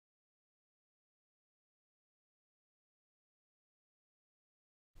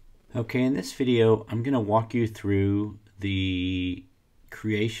Okay, in this video, I'm going to walk you through the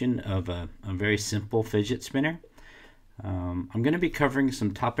creation of a very simple fidget spinner. I'm going to be covering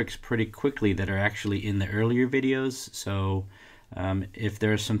some topics pretty quickly that are actually in the earlier videos, so if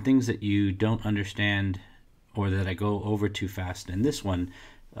there are some things that you don't understand or that I go over too fast in this one,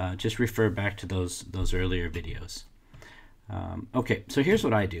 just refer back to those earlier videos. Okay, so here's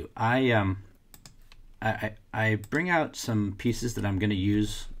what I do. I bring out some pieces that I'm going to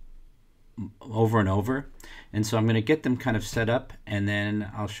use over and over, and so I'm going to get them kind of set up, and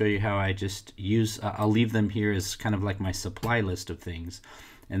then I'll show you how I just use I'll leave them here as kind of like my supply list of things,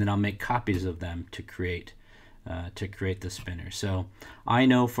 and then I'll make copies of them to create the spinner. So I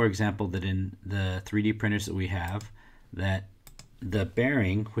know, for example, that in the 3D printers that we have, that the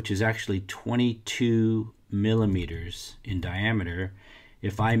bearing, which is actually 22 millimeters in diameter,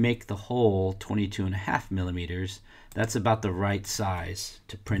 if I make the hole 22.5 millimeters, that's about the right size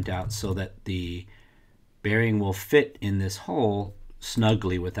to print out so that the bearing will fit in this hole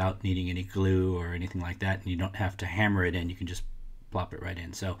snugly without needing any glue or anything like that, and you don't have to hammer it in, you can just plop it right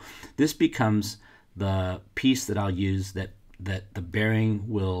in. So this becomes the piece that I'll use that the bearing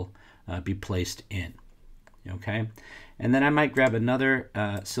will be placed in. Okay, and then I might grab another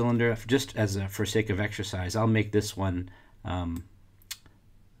cylinder just for sake of exercise. I'll make this one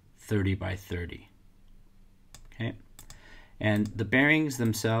 30 by 30. Okay, and the bearings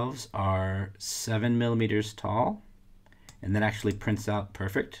themselves are 7 millimeters tall, and that actually prints out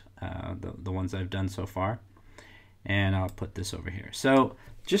perfect, the ones I've done so far. And I'll put this over here. So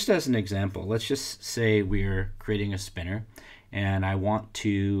just as an example, let's just say we're creating a spinner, and I want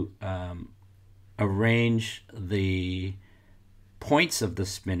to arrange the points of the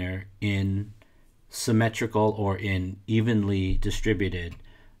spinner in symmetrical or in evenly distributed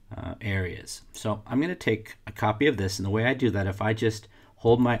areas. So I'm going to take a copy of this, and the way I do that, if I just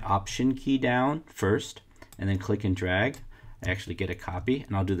hold my Option key down first and then click and drag, I actually get a copy,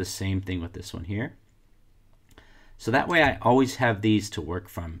 and I'll do the same thing with this one here. So that way I always have these to work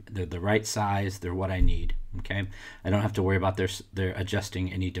from. They're the right size, they're what I need. Okay, I don't have to worry about their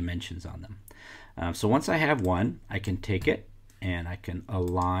adjusting any dimensions on them. So once I have one, I can take it and I can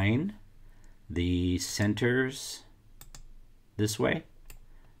align the centers this way.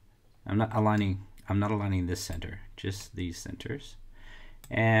 I'm not aligning this center, just these centers.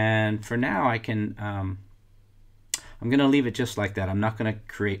 And for now, I can I'm going to leave it just like that. I'm not going to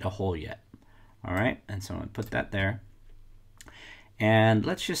create a hole yet. All right, and so I'm going to put that there. And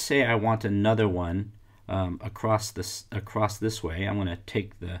let's just say I want another one across this way. I'm going to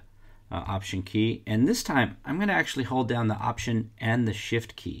take the Option key, and this time I'm going to actually hold down the Option and the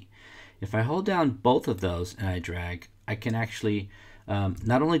Shift key. If I hold down both of those and I drag, I can actually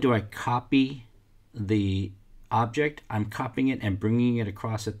not only do I copy the object, I'm copying it and bringing it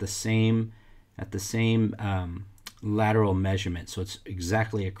across at the same lateral measurement, so it's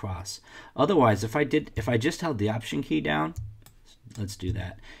exactly across. Otherwise, if I just held the Option key down, let's do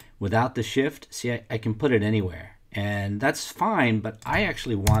that, without the Shift, see, I can put it anywhere, and that's fine, but I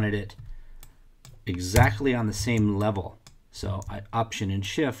actually wanted it exactly on the same level. So Option and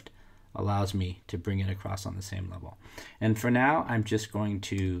Shift allows me to bring it across on the same level. And for now, I'm just going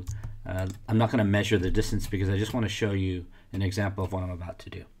to, I'm not going to measure the distance because I just want to show you an example of what I'm about to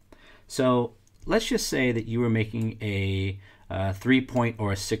do. So let's just say that you were making a 3-point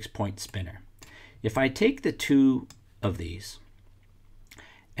or a 6-point spinner. If I take the two of these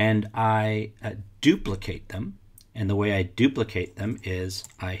and I duplicate them, and the way I duplicate them is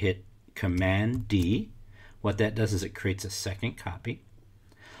I hit Command D. What that does is it creates a second copy.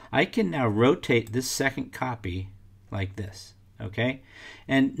 I can now rotate this second copy like this, okay?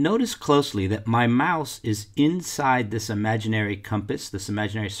 And notice closely that my mouse is inside this imaginary compass, this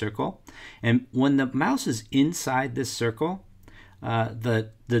imaginary circle. And when the mouse is inside this circle,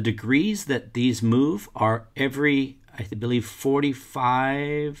 the degrees that these move are every, I believe,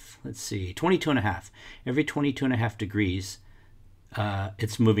 45, let's see, 22.5. Every 22.5 degrees,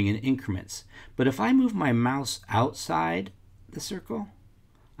 it's moving in increments. But if I move my mouse outside the circle,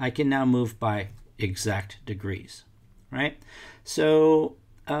 I can now move by exact degrees, right? So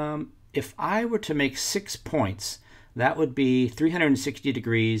if I were to make 6 points, that would be 360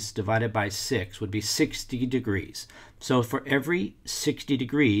 degrees divided by 6 would be 60 degrees. So for every 60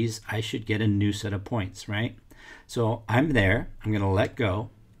 degrees, I should get a new set of points, right? So I'm there. I'm going to let go.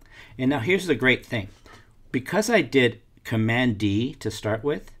 And now here's the great thing. Because I did Command D to start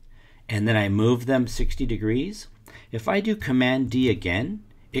with, and then I moved them 60 degrees, if I do Command D again,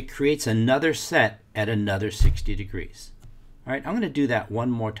 it creates another set at another 60 degrees. All right, I'm going to do that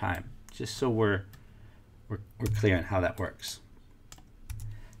one more time, just so we're clear on how that works.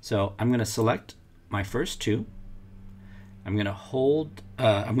 So I'm going to select my first two. I'm going to hold,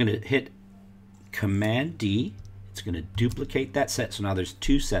 I'm going to hit Command D. It's going to duplicate that set. So now there's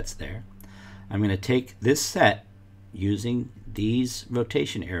two sets there. I'm going to take this set using these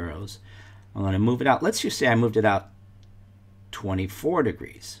rotation arrows. I'm going to move it out. Let's just say I moved it out 24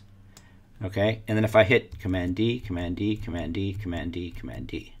 degrees. Okay, and then if I hit Command D, Command D, Command D, Command D, Command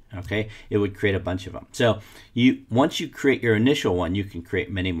D, okay, it would create a bunch of them. So once you create your initial one, you can create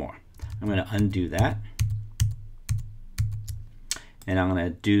many more. I'm going to undo that. And I'm going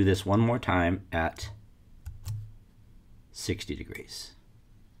to do this one more time at 60 degrees.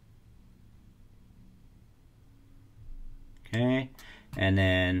 Okay, and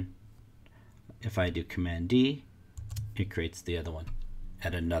then if I do Command D, it creates the other one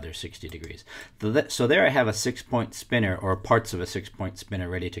at another 60 degrees. So there I have a 6-point spinner, or parts of a 6-point spinner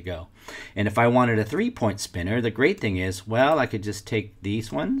ready to go. And if I wanted a 3-point spinner, the great thing is, well, I could just take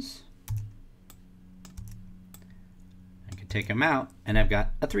these ones, I could take them out, and I've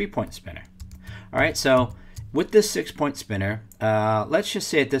got a 3-point spinner. All right, so with this 6-point spinner, let's just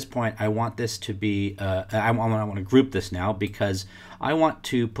say at this point I want this to be, I want to group this now because I want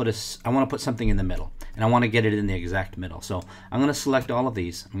to put something in the middle, and I want to get it in the exact middle. So I'm going to select all of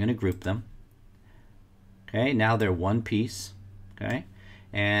these. I'm going to group them. Okay, now they're one piece. Okay,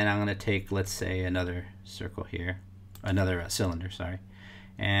 and I'm going to take, let's say, another circle here, another cylinder, sorry,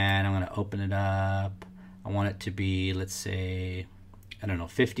 and I'm going to open it up. I want it to be, let's say, I don't know,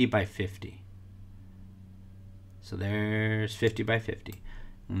 50 by 50. So there's 50 by 50.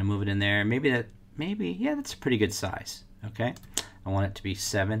 I'm going to move it in there. Maybe, yeah, that's a pretty good size. Okay, I want it to be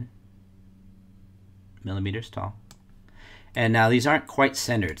 7 millimeters tall. And now these aren't quite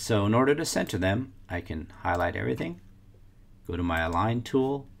centered. So in order to center them, I can highlight everything, go to my Align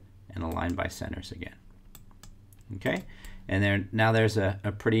tool, and align by centers again. Okay, and now there's a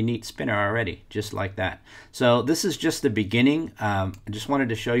pretty neat spinner already, just like that. So this is just the beginning. I just wanted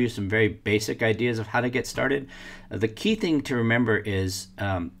to show you some very basic ideas of how to get started. The key thing to remember is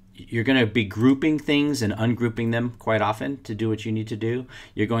you're going to be grouping things and ungrouping them quite often to do what you need to do.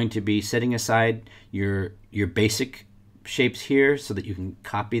 You're going to be setting aside your basic shapes here so that you can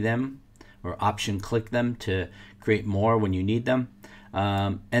copy them or option click them to create more when you need them.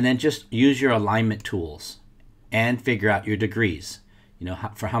 And then just use your alignment tools and figure out your degrees. You know,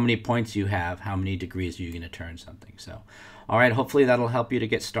 for how many points you have, how many degrees are you going to turn something. So, all right, hopefully that'll help you to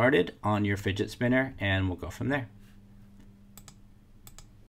get started on your fidget spinner, and we'll go from there.